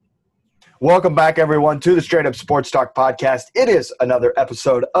Welcome back, everyone, to the Straight Up Sports Talk podcast. It is another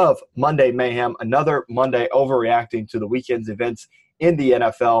episode of Monday Mayhem, another Monday overreacting to the weekend's events in the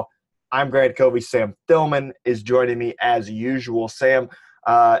NFL. I'm Grant Covey. Sam Thillman is joining me as usual. Sam,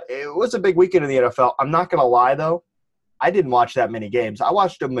 it was a big weekend in the NFL. I'm not going to lie, though. I didn't watch that many games. I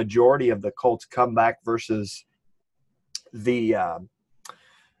watched a majority of the Colts comeback versus the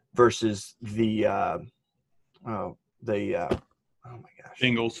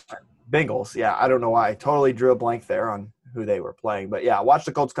Bengals. Yeah, I don't know why. I totally drew a blank there on who they were playing. But, yeah, I watched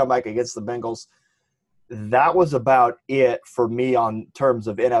the Colts come back against the Bengals. That was about it for me on terms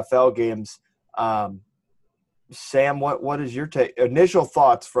of NFL games. Sam, what is your initial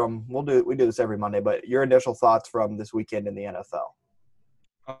thoughts from – we do this every Monday, but your initial thoughts from this weekend in the NFL?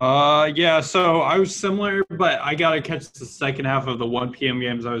 So I was similar, but I got to catch the second half of the 1 p.m.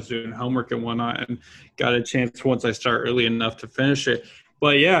 games. I was doing homework and whatnot and got a chance once I start early enough to finish it.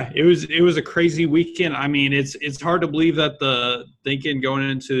 But yeah, it was a crazy weekend. I mean, it's hard to believe that thinking going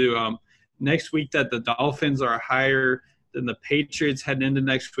into next week that the Dolphins are higher than the Patriots heading into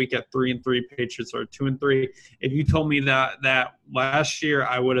next week at 3-3. Patriots are 2-3. If you told me that last year,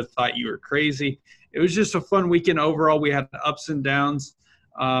 I would have thought you were crazy. It was just a fun weekend overall. We had ups and downs.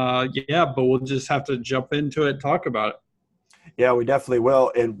 But we'll just have to jump into it and talk about it. Yeah, we definitely will,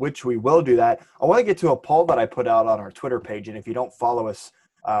 in which we will do that. I want to get to a poll that I put out on our Twitter page, and if you don't follow us,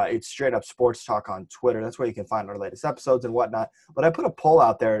 it's Straight Up Sports Talk on Twitter. That's where you can find our latest episodes and whatnot. But I put a poll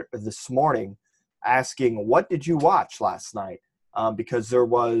out there this morning asking, what did you watch last night? Because there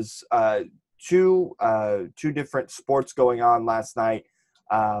was two different sports going on last night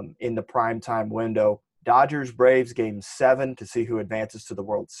in the primetime window. Dodgers-Braves Game 7 to see who advances to the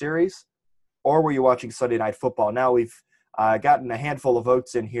World Series, or were you watching Sunday Night Football? Now we've gotten a handful of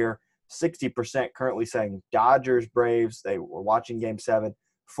votes in here. 60% currently saying Dodgers-Braves. They were watching Game 7.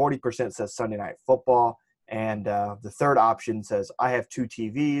 40% says Sunday Night Football. And the third option says, I have 2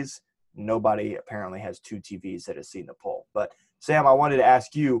 TVs. Nobody apparently has 2 TVs that has seen the poll. But, Sam, I wanted to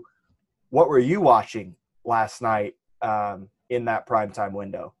ask you, what were you watching last night in that primetime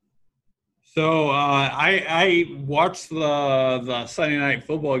window? So I watched the Sunday Night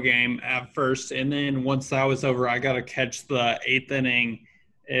Football game at first, and then once that was over, I got to catch the 8th inning.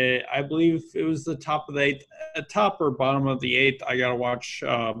 I believe it was the top of the 8th, top or bottom of the 8th. I got to watch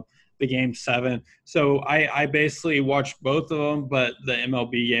the Game 7. So I basically watched both of them, but the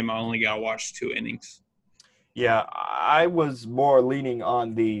MLB game I only got to watch 2 innings. Yeah, I was more leaning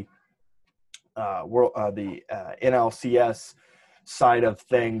on the NLCS side of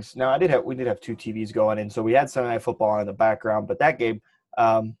things. Now, we did have 2 TVs going in, so we had Sunday Night Football on in the background, but that game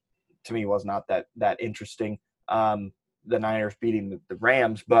to me was not that interesting. The Niners beating the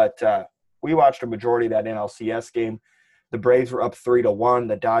Rams, but we watched a majority of that NLCS game. The Braves were up 3-1.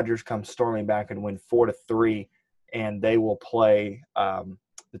 The Dodgers come storming back and win 4-3, and they will play the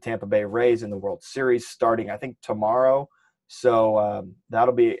Tampa Bay Rays in the World Series starting, I think, tomorrow. So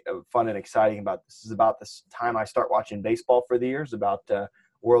that'll be fun and exciting. This is about this time I start watching baseball for the years, about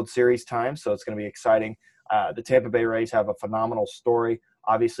World Series time. So it's going to be exciting. The Tampa Bay Rays have a phenomenal story.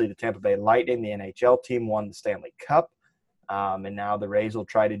 Obviously, the Tampa Bay Lightning, the NHL team, won the Stanley Cup. And now the Rays will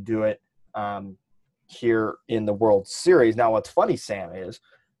try to do it here in the World Series. Now, what's funny, Sam, is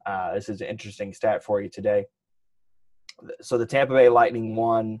this is an interesting stat for you today. So the Tampa Bay Lightning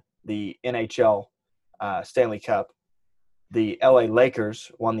won the NHL Stanley Cup. The LA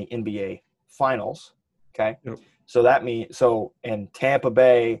Lakers won the NBA Finals. Okay, yep. So that means and Tampa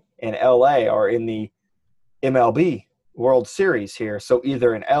Bay and LA are in the MLB World Series here. So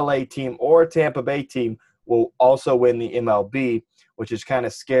either an LA team or a Tampa Bay team will also win the MLB, which is kind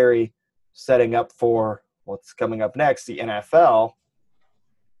of scary, setting up for what's coming up next, the NFL.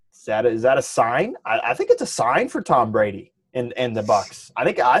 Is that a sign? I think it's a sign for Tom Brady and the Bucs.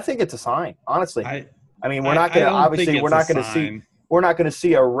 I think it's a sign, honestly. I mean, we're not going to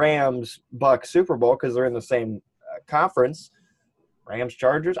see a Rams-Bucs Super Bowl because they're in the same conference. Rams,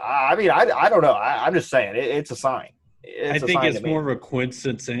 Chargers. I don't know. I'm just saying it's a sign. I think it's more of a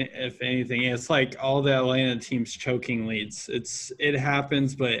coincidence, if anything. It's like all the Atlanta teams choking leads. It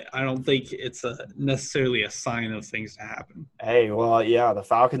happens, but I don't think it's necessarily a sign of things to happen. Hey, well, yeah, the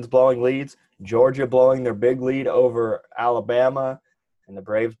Falcons blowing leads, Georgia blowing their big lead over Alabama, and the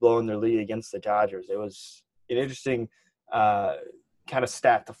Braves blowing their lead against the Dodgers. It was an interesting kind of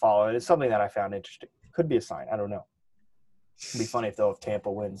stat to follow. And it's something that I found interesting. Could be a sign. I don't know. It'd be funny, if Tampa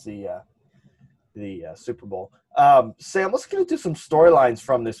wins the Super Bowl. Sam, let's get into some storylines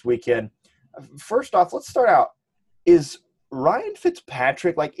from this weekend. First off, let's start out. Is Ryan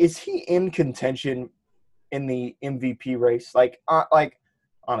Fitzpatrick, is he in contention in the MVP race?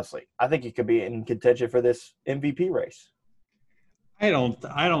 Honestly, I think he could be in contention for this MVP race. I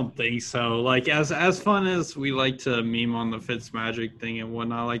don't think so. Like as fun as we like to meme on the Fitzmagic thing and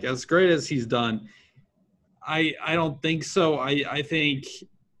whatnot, like as great as he's done, I don't think so. I think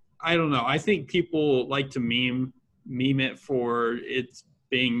I don't know. I think people like to meme it for it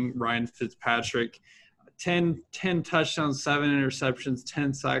being Ryan Fitzpatrick. 10 touchdowns, 7 interceptions,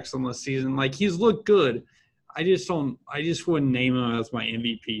 10 sacks on the season. Like he's looked good. I just wouldn't name him as my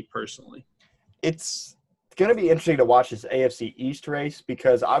MVP personally. It's going to be interesting to watch this AFC East race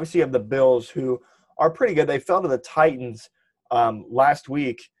because obviously you have the Bills who are pretty good. They fell to the Titans last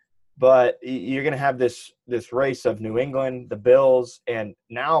week, but you're going to have this race of New England, the Bills, and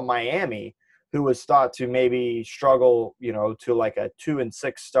now Miami, who was thought to maybe struggle, to like a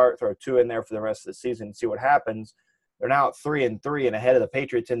 2-6 start, throw 2 in there for the rest of the season and see what happens. They're now at 3-3 and ahead of the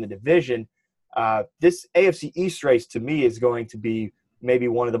Patriots in the division. This AFC East race to me is going to be maybe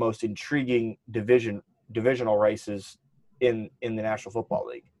one of the most intriguing divisional races in the National Football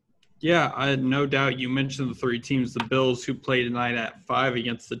League. Yeah, I had no doubt. You mentioned the 3 teams, the Bills, who play tonight at 5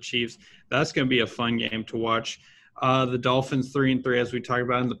 against the Chiefs. That's going to be a fun game to watch. The Dolphins 3-3, as we talked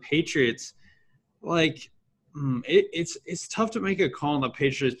about, and the Patriots. Like, it's tough to make a call on the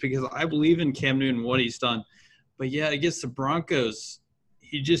Patriots because I believe in Cam Newton and what he's done. But yeah, against the Broncos,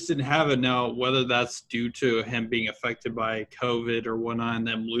 he just didn't have it. Now, whether that's due to him being affected by COVID or whatnot and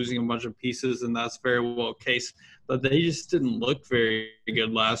them losing a bunch of pieces, and that's very well a case. But they just didn't look very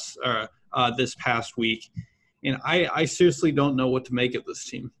good this past week. And I seriously don't know what to make of this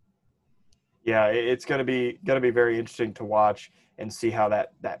team. Yeah, it's going to be very interesting to watch and see how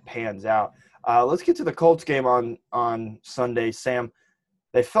that pans out. Let's get to the Colts game on Sunday, Sam.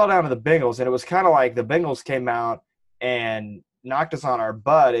 They fell down to the Bengals, and it was kind of like the Bengals came out and knocked us on our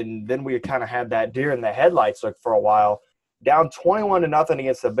butt, and then we kind of had that deer in the headlights look for a while. Down 21-0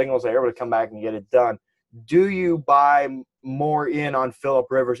 against the Bengals, they were able to come back and get it done. Do you buy more in on Phillip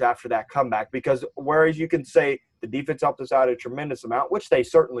Rivers after that comeback? Because whereas you can say the defense helped us out a tremendous amount, which they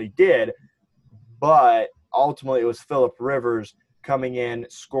certainly did, but ultimately it was Phillip Rivers coming in,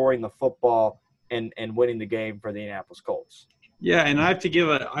 scoring the football, and winning the game for the Indianapolis Colts. Yeah, and I have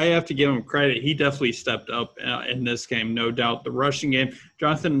to give him credit. He definitely stepped up in this game, no doubt. The rushing game,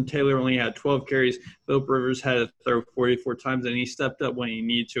 Jonathan Taylor only had 12 carries. Phillip Rivers had to throw 44 times, and he stepped up when he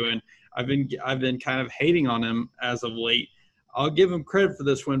needed to. And I've been kind of hating on him as of late. I'll give him credit for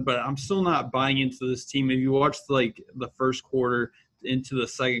this win, but I'm still not buying into this team. If you watch the first quarter into the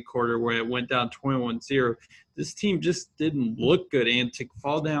second quarter where it went down 21-0, this team just didn't look good. And to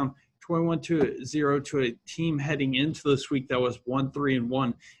fall down 21-0 to a team heading into this week that was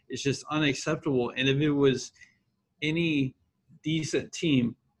 1-3-1 is just unacceptable. And if it was any decent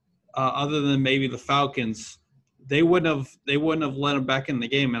team other than maybe the Falcons, they wouldn't have let them back in the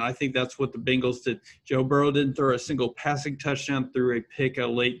game. And I think that's what the Bengals did. Joe Burrow didn't throw a single passing touchdown, threw a pick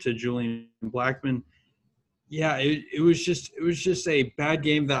late to Julian Blackmon. Yeah, it was just a bad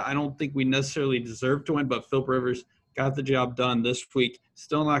game that I don't think we necessarily deserved to win, but Phillip Rivers got the job done this week.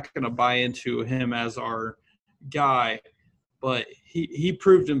 Still not going to buy into him as our guy, but he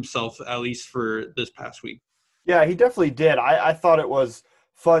proved himself at least for this past week. Yeah, he definitely did. I thought it was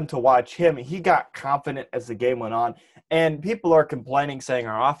fun to watch him. He got confident as the game went on, and people are complaining, saying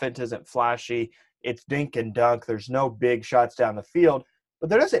our offense isn't flashy. It's dink and dunk. There's no big shots down the field, but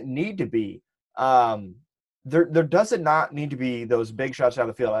there doesn't need to be. There does not need to be those big shots down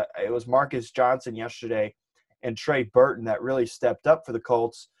the field. It was Marcus Johnson yesterday and Trey Burton that really stepped up for the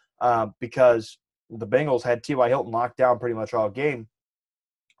Colts because the Bengals had T.Y. Hilton locked down pretty much all game.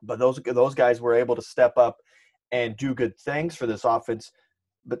 But those guys were able to step up and do good things for this offense.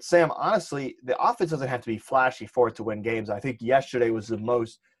 But, Sam, honestly, the offense doesn't have to be flashy for it to win games. I think yesterday was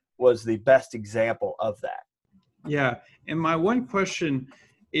the best example of that. Yeah, and my one question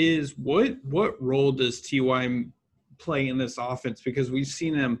is what role does T.Y. play in this offense? Because we've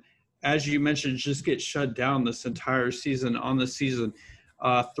seen him, as you mentioned, just get shut down this entire season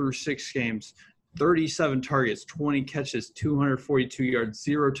through 6 games, 37 targets, 20 catches, 242 yards,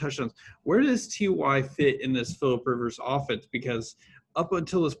 0 touchdowns. Where does T.Y. fit in this Phillip Rivers offense? Because up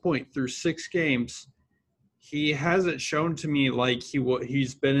until this point, through 6 games, he hasn't shown to me like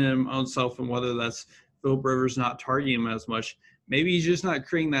he's been in his own self, and whether that's Phillip Rivers not targeting him as much. Maybe he's just not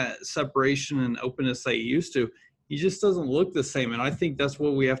creating that separation and openness that he used to. He just doesn't look the same, and I think that's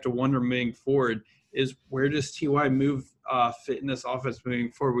what we have to wonder moving forward is where does T.Y. fit in this offense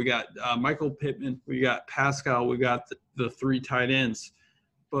moving forward? We got Michael Pittman, we got Pascal, we got the 3 tight ends,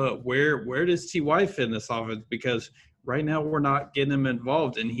 but where does T.Y. fit in this offense? Because right now we're not getting him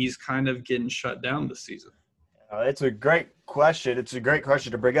involved, and he's kind of getting shut down this season. It's a great question. It's a great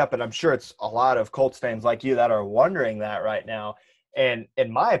question to bring up, and I'm sure it's a lot of Colts fans like you that are wondering that right now. And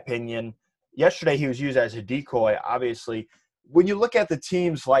in my opinion, yesterday he was used as a decoy. Obviously, when you look at the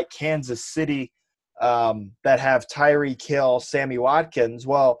teams like Kansas City that have Tyreek Hill, Sammy Watkins,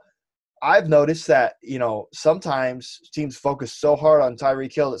 well, I've noticed that, sometimes teams focus so hard on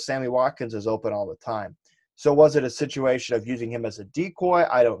Tyreek Hill that Sammy Watkins is open all the time. So was it a situation of using him as a decoy?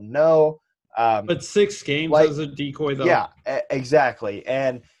 I don't know. But 6 games as a decoy, though. Yeah, exactly.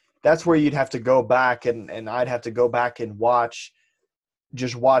 And that's where you'd have to go back, and I'd have to go back and watch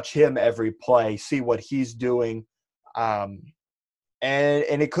him every play, see what he's doing. And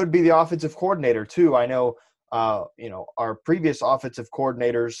it could be the offensive coordinator too. I know, our previous offensive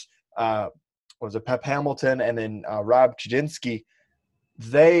coordinators was it Pep Hamilton and then Rob Chudzinski.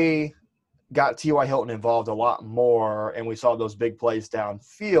 They got T.Y. Hilton involved a lot more, and we saw those big plays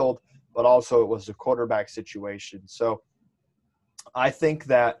downfield, but also it was a quarterback situation. So I think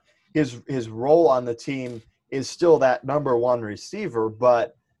that his role on the team is still that number one receiver,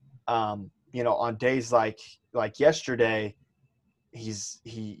 but on days like yesterday, he's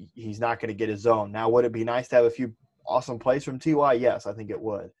not going to get his own. Now, would it be nice to have a few awesome plays from T.Y.? Yes, I think it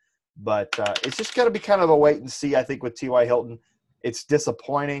would. But it's just going to be kind of a wait and see, I think, with T.Y. Hilton. It's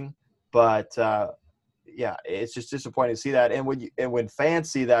disappointing, but it's just disappointing to see that. And when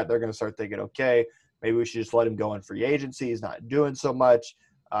fans see that, they're going to start thinking, okay, maybe we should just let him go in free agency. He's not doing so much.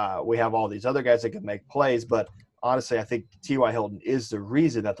 We have all these other guys that can make plays. But honestly, I think T.Y. Hilton is the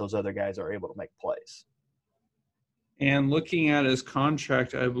reason that those other guys are able to make plays. And looking at his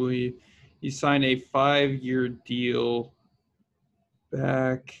contract, I believe he signed a 5-year deal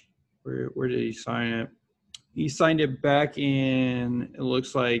back. Where did he sign it? He signed it back in, it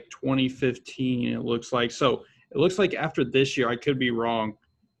looks like 2015. It looks like after this year, I could be wrong,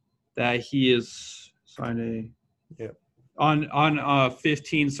 that he is signed on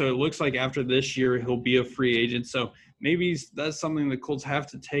 15. So it looks like after this year, he'll be a free agent. So maybe that's something the Colts have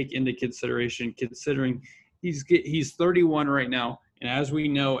to take into consideration, considering he's 31 right now. And as we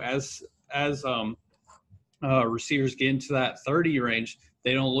know, as receivers get into that 30 range,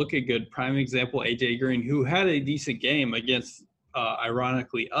 they don't look as good. Prime example, A.J. Green, who had a decent game against,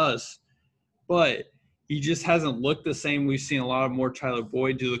 ironically, us, but he just hasn't looked the same. We've seen a lot of more Tyler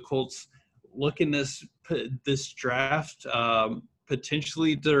Boyd. Do the Colts look in this draft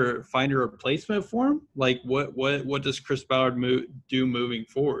potentially to find a replacement for him? Like, what does Chris Ballard do moving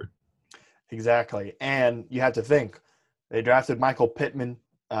forward? Exactly. And you have to think, they drafted Michael Pittman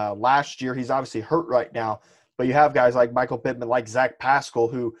last year. He's obviously hurt right now. But you have guys like Michael Pittman, like Zach Pascal,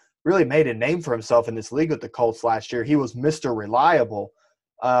 who really made a name for himself in this league with the Colts last year. He was Mr. Reliable.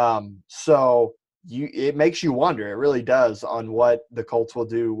 So it makes you wonder. It really does on what the Colts will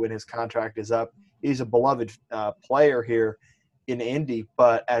do when his contract is up. He's a beloved player here in Indy,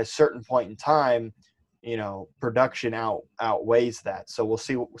 but at a certain point in time, production outweighs that. So we'll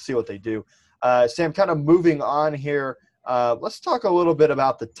see what they do. Sam, kind of moving on here, let's talk a little bit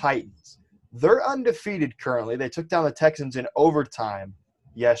about the Titans. They're undefeated currently. They took down the Texans in overtime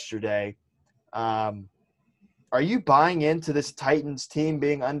yesterday. Are you buying into this Titans team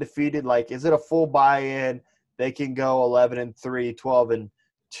being undefeated? Like, is it a full buy-in? They can go 11-3,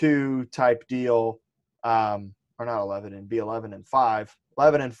 12-2 type deal, or not 11 and be 11-5,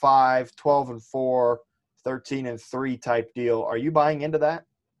 11-5, 12-4, 13-3 type deal. Are you buying into that?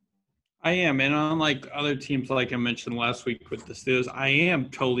 I am, and unlike other teams, like I mentioned last week with the Steelers, I am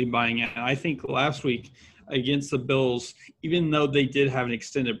totally buying it. I think last week against the Bills, even though they did have an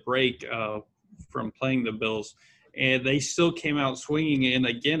extended break from playing the Bills, and they still came out swinging. And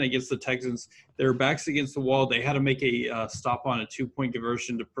again, against the Texans, their backs against the wall. They had to make a stop on a 2-point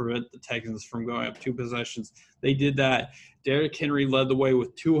conversion to prevent the Texans from going up 2 possessions. They did that. Derrick Henry led the way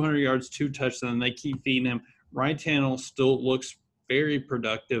with 200 yards, 2 touchdowns, and they keep feeding him. Ryan Tannehill still looks very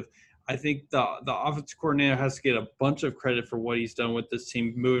productive. I think the offensive coordinator has to get a bunch of credit for what he's done with this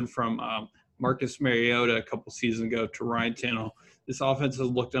team, moving from Marcus Mariota a couple seasons ago to Ryan Tannehill. This offense has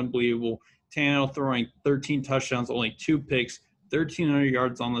looked unbelievable. Tannehill throwing 13 touchdowns, only 2 picks, 1,300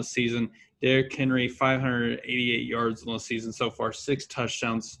 yards on the season. Derrick Henry, 588 yards on the season so far, 6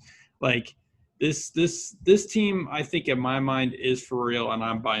 touchdowns. Like, this team, I think in my mind, is for real, and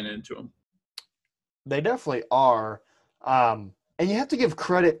I'm buying into them. They definitely are. And you have to give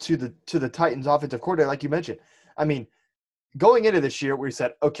credit to the Titans offensive coordinator, like you mentioned. I mean, going into this year, we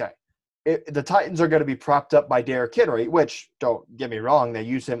said, okay, the Titans are going to be propped up by Derrick Henry, which, don't get me wrong, they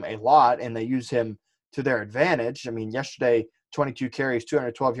use him a lot, and they use him to their advantage. I mean, yesterday, 22 carries,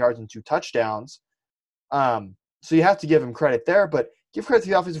 212 yards, and 2 touchdowns. So you have to give him credit there, but give credit to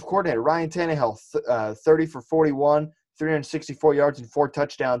the offensive coordinator. Ryan Tannehill, 30 for 41, 364 yards and 4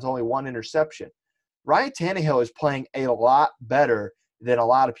 touchdowns, only 1 interception. Ryan Tannehill is playing a lot better than a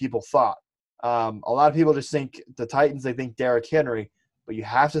lot of people thought. A lot of people just think the Titans, they think Derrick Henry, but you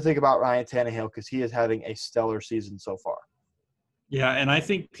have to think about Ryan Tannehill because he is having a stellar season so far. Yeah, and I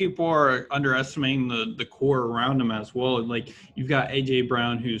think people are underestimating the core around him as well. Like, you've got A.J.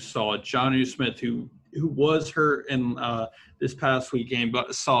 Brown, who's solid. Jonnu Smith, who was hurt in this past week game,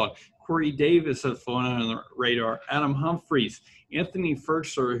 but solid. Corey Davis has flown under the radar. Adam Humphries, Anthony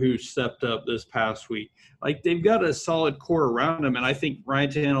Firkser, who stepped up this past week. Like, they've got a solid core around them, and I think Ryan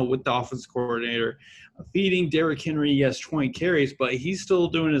Tannehill with the offense coordinator feeding Derrick Henry, yes, 20 carries, but he's still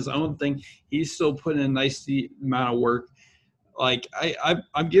doing his own thing. He's still putting in a nice amount of work. Like,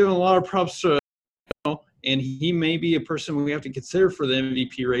 I'm giving a lot of props to, and he may be a person we have to consider for the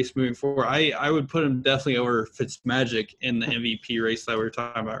MVP race moving forward. I would put him definitely over Fitzmagic in the MVP race that we were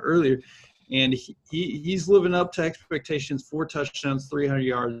talking about earlier. And he's living up to expectations, 4 touchdowns, 300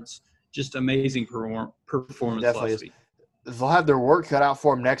 yards, just amazing performance Definitely last week. They'll have their work cut out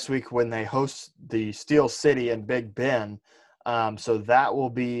for them next week when they host the Steel City and Big Ben. So that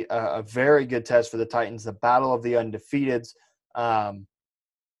will be a very good test for the Titans, the battle of the undefeateds.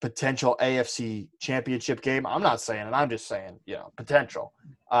 Potential AFC championship game. I'm not saying it. I'm just saying, potential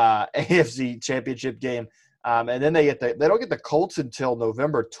AFC championship game. And then they don't get the Colts until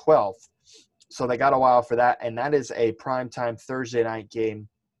November 12th. So they got a while for that. And that is a primetime Thursday night game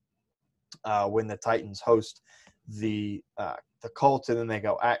when the Titans host the Colts, and then they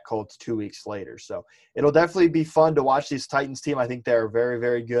go at Colts 2 weeks later. So it'll definitely be fun to watch this Titans team. I think they're very,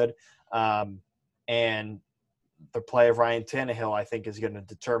 very good. And the play of Ryan Tannehill, I think, is going to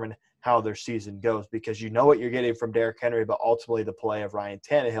determine how their season goes, because you know what you're getting from Derrick Henry, but ultimately the play of Ryan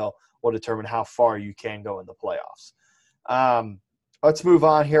Tannehill will determine how far you can go in the playoffs. Let's move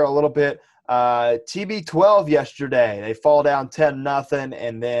on here a little bit. TB12 yesterday, they fall down 10-0,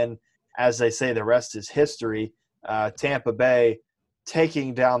 and then, as they say, the rest is history. Tampa Bay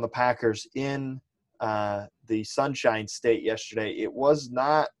taking down the Packers in the Sunshine State yesterday. It was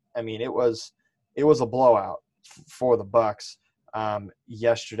not – I mean, it was a blowout for the Bucs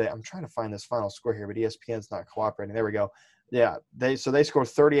yesterday. I'm trying to find this final score here, but ESPN's not cooperating. There we go. Yeah, they scored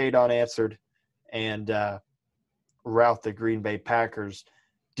 38 unanswered and rout the Green Bay Packers.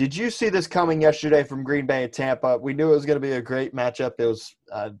 Did you see this coming yesterday from Green Bay and Tampa? We knew it was going to be a great matchup. It was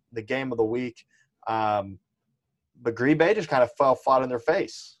the game of the week. But Green Bay just kind of fell flat in their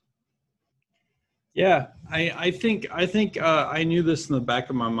face. Yeah, I think I knew this in the back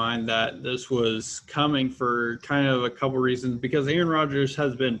of my mind that this was coming for kind of a couple reasons, because Aaron Rodgers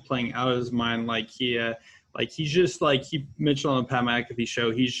has been playing out of his mind. He's just like he mentioned on the Pat McAfee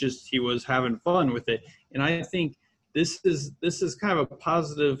show. He was having fun with it, and I think this is kind of a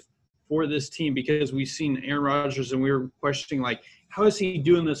positive for this team, because we've seen Aaron Rodgers and we were questioning, like, how is he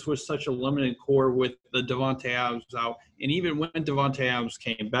doing this with such a limited core with the Davante Adams out, and even when Davante Adams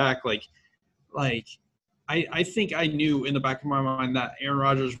came back, I think I knew in the back of my mind that Aaron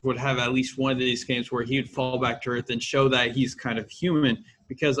Rodgers would have at least one of these games where he would fall back to earth and show that he's kind of human,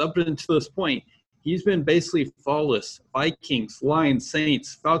 because up until this point, he's been basically flawless. Vikings, Lions,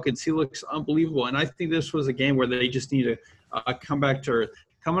 Saints, Falcons, he looks unbelievable. And I think this was a game where they just need to come back to earth.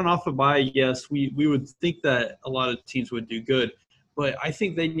 Coming off a bye, yes, we would think that a lot of teams would do good, but I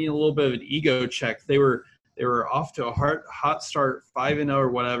think they need a little bit of an ego check. They were off to a hot start, 5-0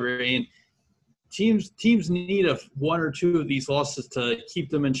 or whatever, and teams need one or two of these losses to keep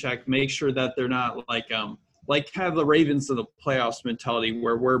them in check, make sure that they're not like have the Ravens of the playoffs mentality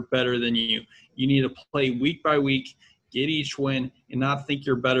where we're better than you. You need to play week by week, get each win, and not think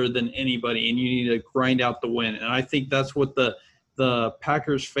you're better than anybody, and you need to grind out the win. And I think that's what the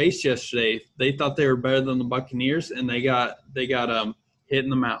Packers faced yesterday. They thought they were better than the Buccaneers, and they got hit in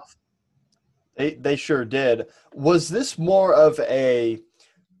the mouth. They sure did. Was this more of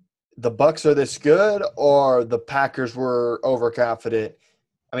the Bucs are this good, or the Packers were overconfident?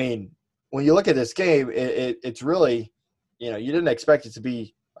 I mean, when you look at this game, it's really, you didn't expect it to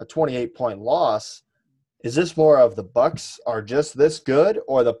be a 28-point loss. Is this more of the Bucs are just this good,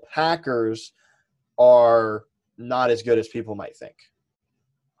 or the Packers are not as good as people might think?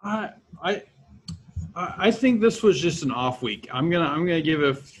 I think this was just an off week. I'm gonna give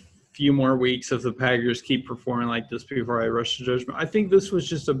a few more weeks if the Packers keep performing like this before I rush to judgment. I think this was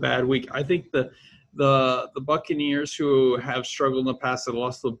just a bad week. I think the Buccaneers, who have struggled in the past, have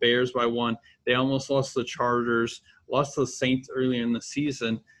lost the Bears by 1. They almost lost the Chargers, lost the Saints earlier in the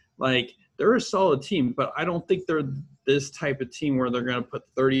season. Like, they're a solid team, but I don't think they're this type of team where they're going to put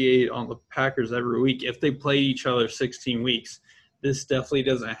 38 on the Packers every week. If they play each other 16 weeks, this definitely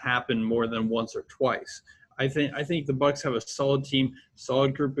doesn't happen more than once or twice. I think the Bucks have a solid team,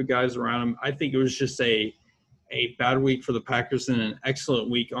 solid group of guys around them. I think it was just a bad week for the Packers and an excellent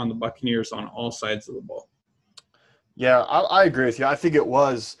week on the Buccaneers on all sides of the ball. Yeah, I agree with you. I think it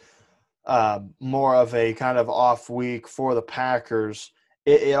was more of a kind of off week for the Packers.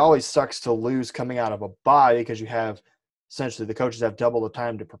 It always sucks to lose coming out of a bye because you have essentially the coaches have double the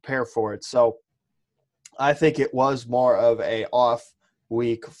time to prepare for it. So I think it was more of a off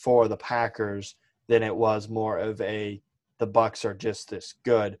week for the Packers than it was more of the Bucks are just this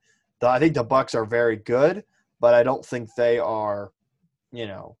good. I think the Bucks are very good, but I don't think they are,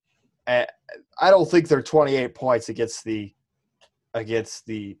 I don't think they're 28 points against the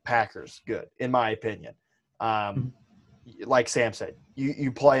Packers good, in my opinion. Like Sam said,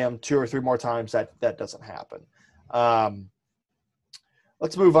 you play them 2 or 3 more times, that doesn't happen.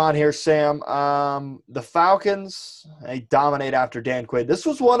 Let's move on here, Sam. The Falcons, they dominate after Dan Quinn. This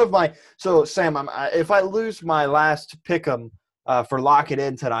was one of my – so, Sam, if I lose my last pick'em for Lock It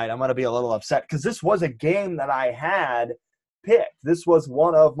In tonight, I'm going to be a little upset because this was a game that I had picked. This was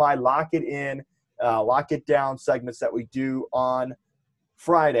one of my Lock It In, Lock It Down segments that we do on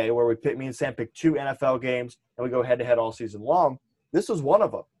Friday where me and Sam pick 2 NFL games and we go head-to-head all season long. This was one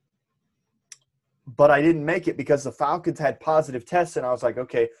of them. But I didn't make it because the Falcons had positive tests, and I was like,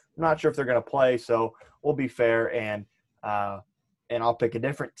 okay, I'm not sure if they're going to play, so we'll be fair, and I'll pick a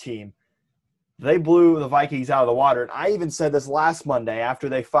different team. They blew the Vikings out of the water, and I even said this last Monday after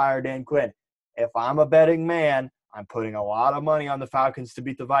they fired Dan Quinn. If I'm a betting man, I'm putting a lot of money on the Falcons to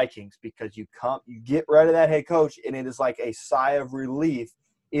beat the Vikings because you get rid of that head coach, and it is like a sigh of relief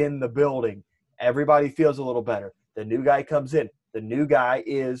in the building. Everybody feels a little better. The new guy comes in. The new guy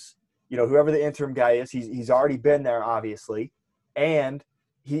is – whoever the interim guy is, he's already been there, obviously, and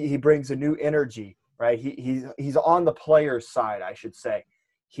he brings a new energy, right? He's on the players' side, I should say.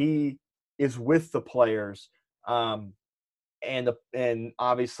 He is with the players, and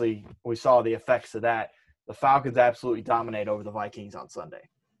obviously we saw the effects of that. The Falcons absolutely dominate over the Vikings on Sunday.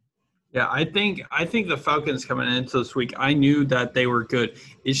 Yeah, I think the Falcons coming into this week, I knew that they were good.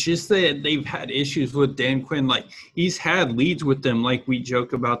 It's just that they've had issues with Dan Quinn. Like, he's had leads with them. Like, we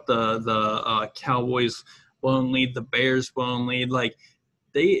joke about the Cowboys blown lead, the Bears blown lead. Like,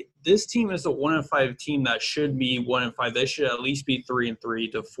 this team is a 1-5 team that should be 1-5. They should at least be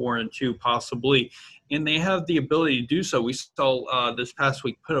 3-3 to 4-2 possibly, and they have the ability to do so. We saw this past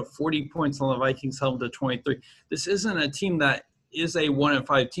week put up 40 points on the Vikings, held them to 23. This isn't a team that is a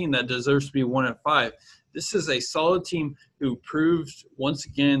 1-5 team that deserves to be 1-5. This is a solid team who proved once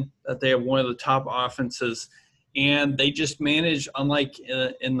again that they have one of the top offenses, and they just managed, unlike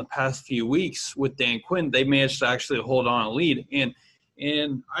in the past few weeks with Dan Quinn, they managed to actually hold on a lead.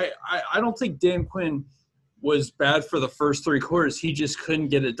 And I don't think Dan Quinn was bad for the first 3 quarters. He just couldn't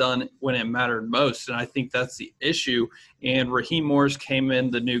get it done when it mattered most, and I think that's the issue. And Raheem Morris came in,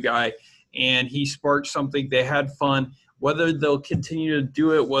 the new guy, and he sparked something. They had fun. Whether they'll continue to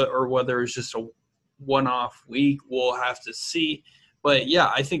do it or whether it's just a one-off week, we'll have to see. But,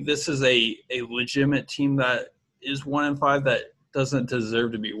 yeah, I think this is a legitimate team that is 1-5 that doesn't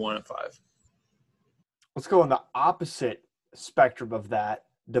deserve to be 1-5. Let's go on the opposite spectrum of that.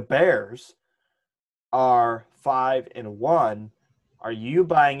 The Bears are 5-1. Are you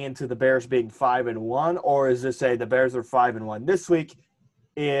buying into the Bears being 5-1, or is this the Bears are 5-1 this week?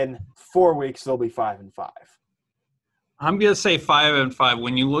 In 4 weeks, they'll be 5-5. I'm going to say 5-5.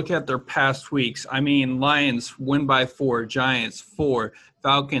 When you look at their past weeks, I mean, Lions win by 4, Giants 4,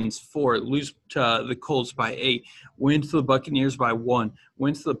 Falcons 4, lose to the Colts by 8, win to the Buccaneers by 1,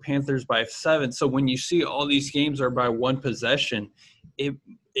 win to the Panthers by 7. So when you see all these games are by 1 possession, it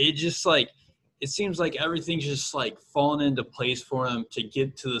just it seems like everything's just falling into place for them to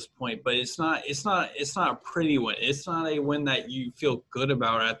get to this point. But it's not a pretty win. It's not a win that you feel good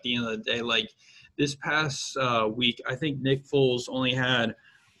about at the end of the day. This past week, I think Nick Foles only had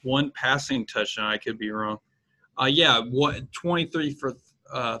 1 passing touchdown. I could be wrong. 23 for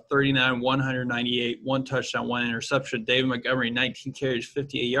 39, 198, 1 touchdown, 1 interception. David Montgomery, 19 carries,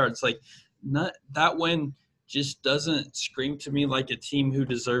 58 yards. That win just doesn't scream to me like a team who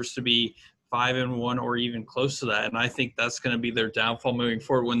deserves to be 5-1 or even close to that. And I think that's going to be their downfall moving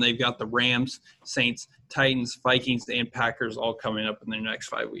forward when they've got the Rams, Saints, Titans, Vikings, and Packers all coming up in their next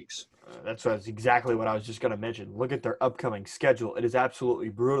 5 weeks. That's exactly what I was just going to mention. Look at their upcoming schedule. It is absolutely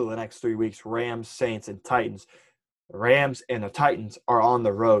brutal the next 3 weeks. Rams, Saints, and Titans. The Rams and the Titans are on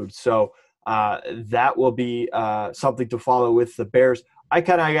the road. So that will be something to follow with the Bears. I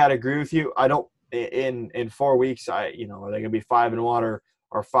kind of got to agree with you. I don't in 4 weeks, are they going to be 5-1 or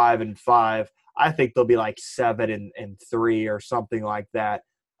 5-5? I think they'll be 7-3 or something like that.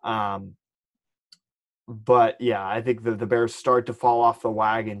 But yeah, I think the Bears start to fall off the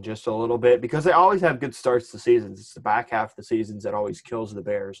wagon just a little bit because they always have good starts to seasons. It's the back half of the seasons that always kills the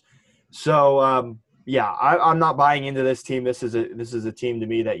Bears. So yeah, I'm not buying into this team. This is a team to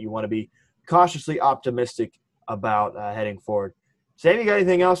me that you want to be cautiously optimistic about heading forward. Sam, you got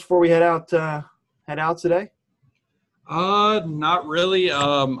anything else before we head out today? Not really.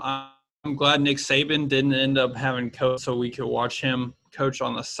 I'm glad Nick Saban didn't end up having coach, so we could watch him coach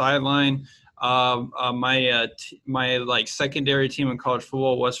on the sideline. My like secondary team in college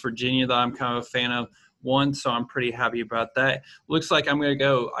football, West Virginia, that I'm kind of a fan of, won, so I'm pretty happy about that. Looks like I'm going to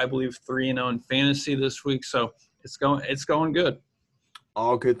go, I believe, 3-0 in fantasy this week, so it's going good.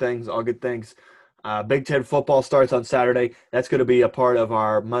 All good things. All good things. Big Ten football starts on Saturday. That's going to be a part of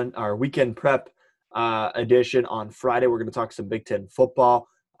our weekend prep edition on Friday. We're going to talk some Big Ten football.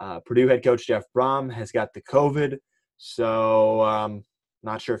 Purdue head coach Jeff Brom has got the COVID, so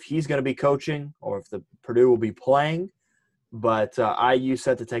not sure if he's going to be coaching or if the Purdue will be playing. But IU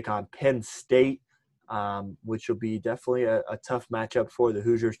set to take on Penn State, which will be definitely a tough matchup for the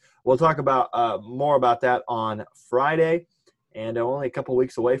Hoosiers. We'll talk about more about that on Friday. And only a couple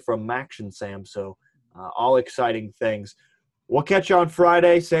weeks away from Maction, Sam. So all exciting things. We'll catch you on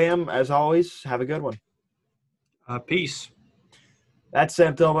Friday, Sam. As always, have a good one. Peace. That's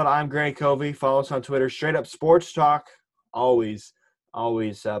Sam Tillman. I'm Grant Covey. Follow us on Twitter. Straight Up Sports Talk. Always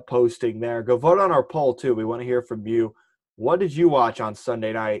posting there. Go vote on our poll, too. We want to hear from you. What did you watch on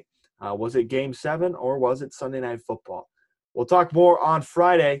Sunday night? Was it Game 7 or was it Sunday Night Football? We'll talk more on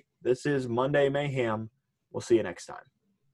Friday. This is Monday Mayhem. We'll see you next time.